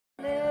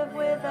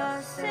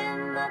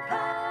in the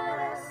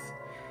palace.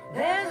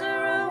 There's a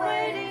room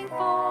waiting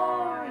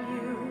for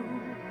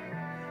you.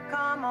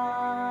 Come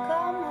on,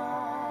 come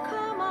on,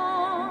 come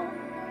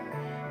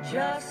on.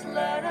 Just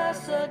let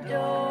us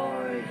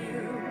adore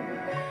you.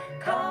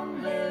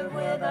 Come live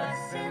with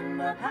us in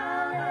the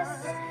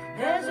palace.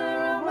 There's a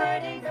room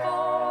waiting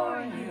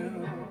for you.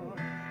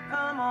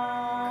 Come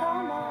on,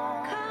 come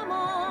on, come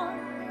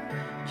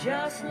on.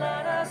 Just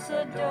let us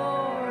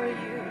adore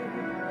you.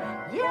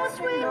 Yes,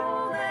 we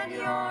know that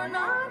you're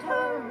not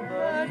hers,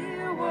 but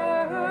you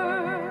were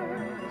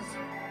hers.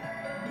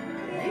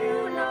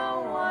 You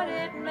know what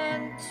it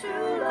meant to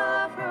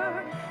love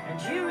her,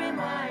 and you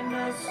remind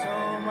us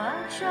so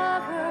much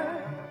of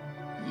her.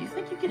 You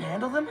think you can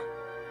handle them?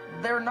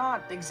 They're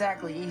not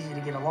exactly easy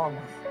to get along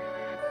with.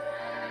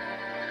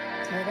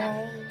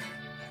 Today,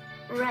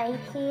 right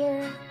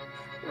here,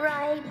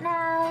 right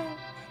now,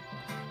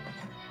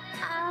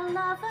 I'll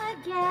love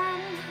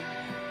again.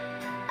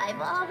 I've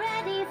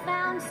already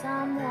found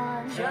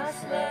someone.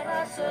 Just let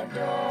us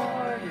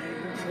adore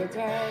you.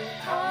 Today,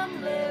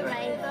 Come live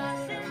right with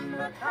us in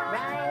the palace.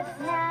 right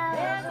now,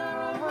 There's a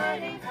room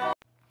waiting for.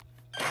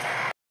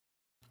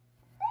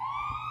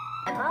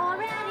 I've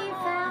already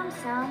found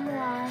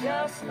someone.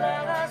 Just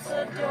let us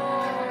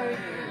adore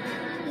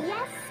you.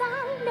 Yes, I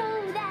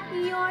know that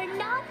you're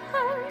not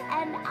her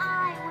and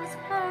I was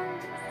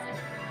hers.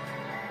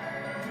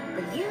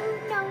 But you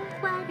know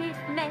what it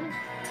meant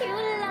to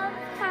love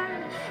her,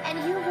 and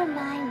you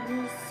remind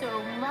me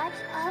so much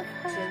of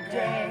her.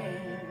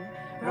 Today,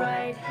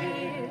 right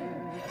here,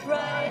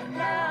 right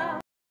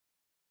now.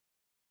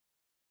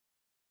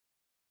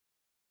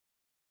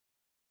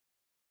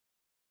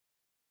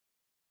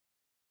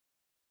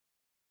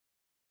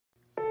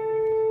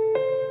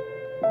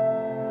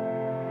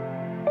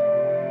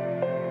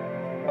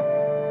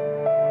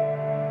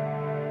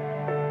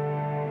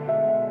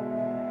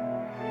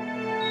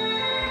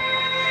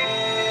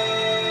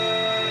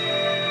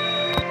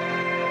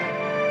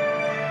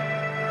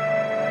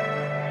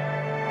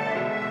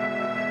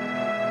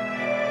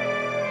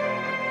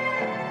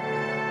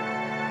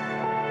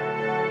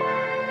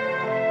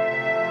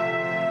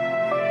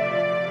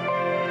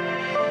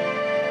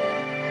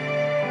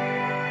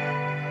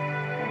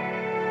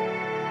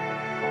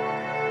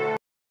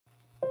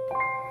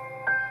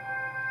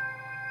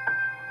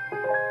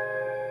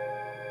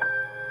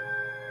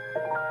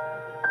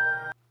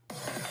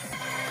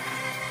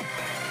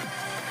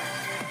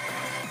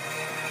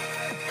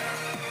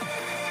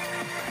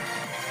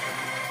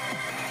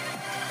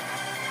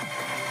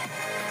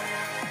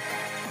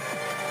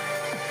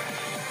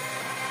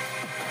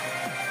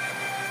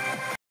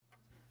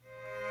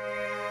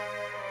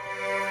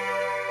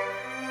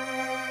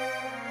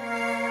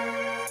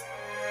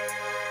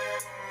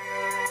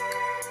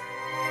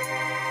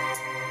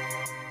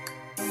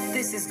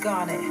 This is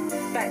Garnet,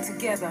 back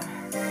together.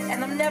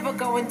 And I'm never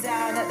going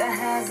down at the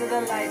hands of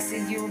the likes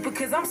of you,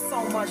 because I'm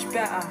so much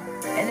better.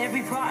 And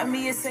every part of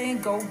me is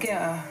saying go get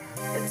her.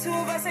 The two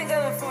of us ain't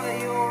gonna follow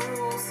your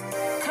rules.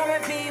 Come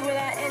at me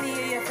without any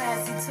of your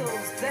fancy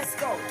tools. Let's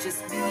go,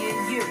 just me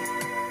and you.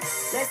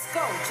 Let's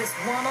go, just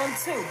 1 on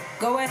 2.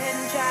 Go ahead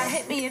and try and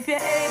hit me if you're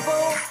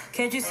able.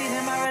 Can't you see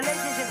that my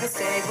relationship is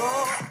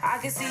stable? I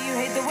can see you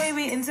hate the way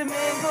we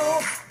intermingle,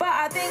 but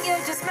I think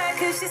you're just mad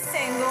cause you're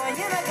single. And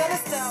you're not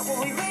gonna stop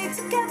when we made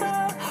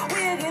together.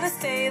 We're gonna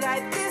stay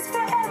like this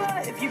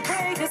forever. If you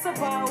break us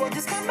apart, we'll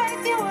just come back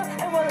newer,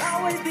 and we'll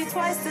always be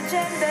twice the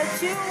gem that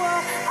you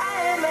were. I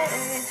am a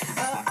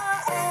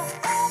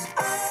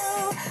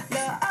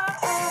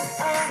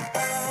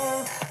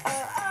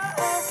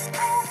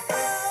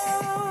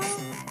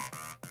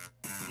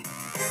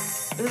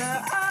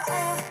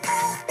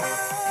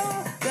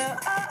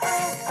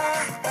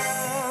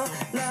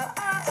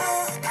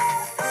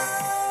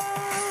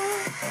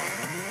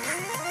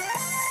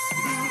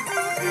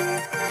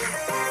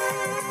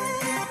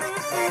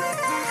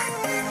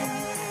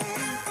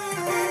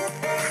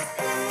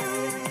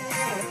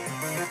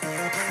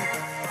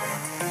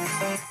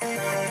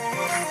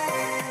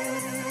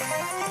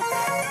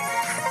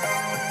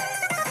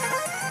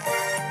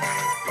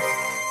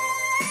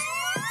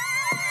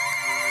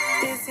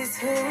This is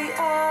who we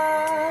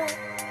are.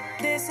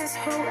 This is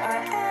who I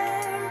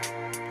am.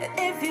 And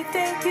if you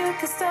think you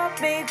can stop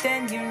me,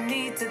 then you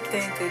need to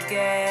think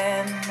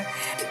again.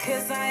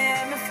 Because I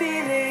am a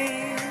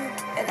feeling,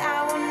 and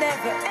I will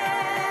never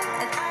end.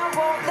 And I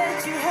won't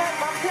let you hurt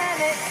my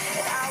planet,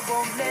 and I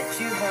won't let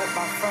you hurt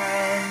my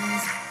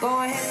friends.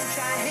 Go ahead and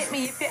try and hit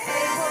me if you're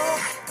able.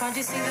 Can't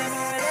you see that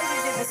my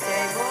relationship is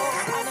stable?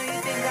 I know you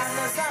think I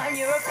know something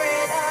you're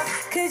afraid of,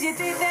 cause you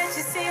think that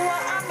you see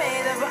what I'm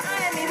made of. But I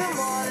am even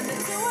more than the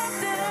two of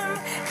them.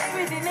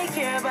 Everything they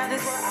care about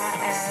is what I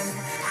am.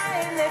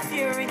 I am their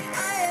fury,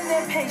 I am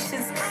their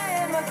patience,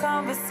 I am a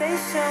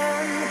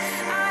conversation.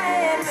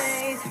 I am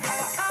made.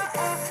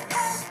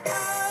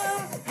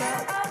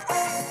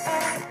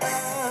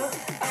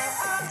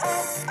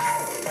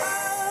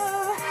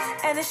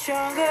 And it's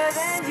stronger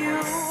than you.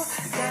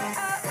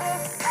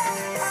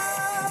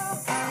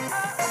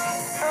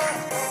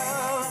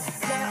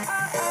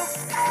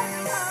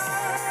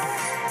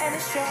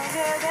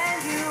 stronger than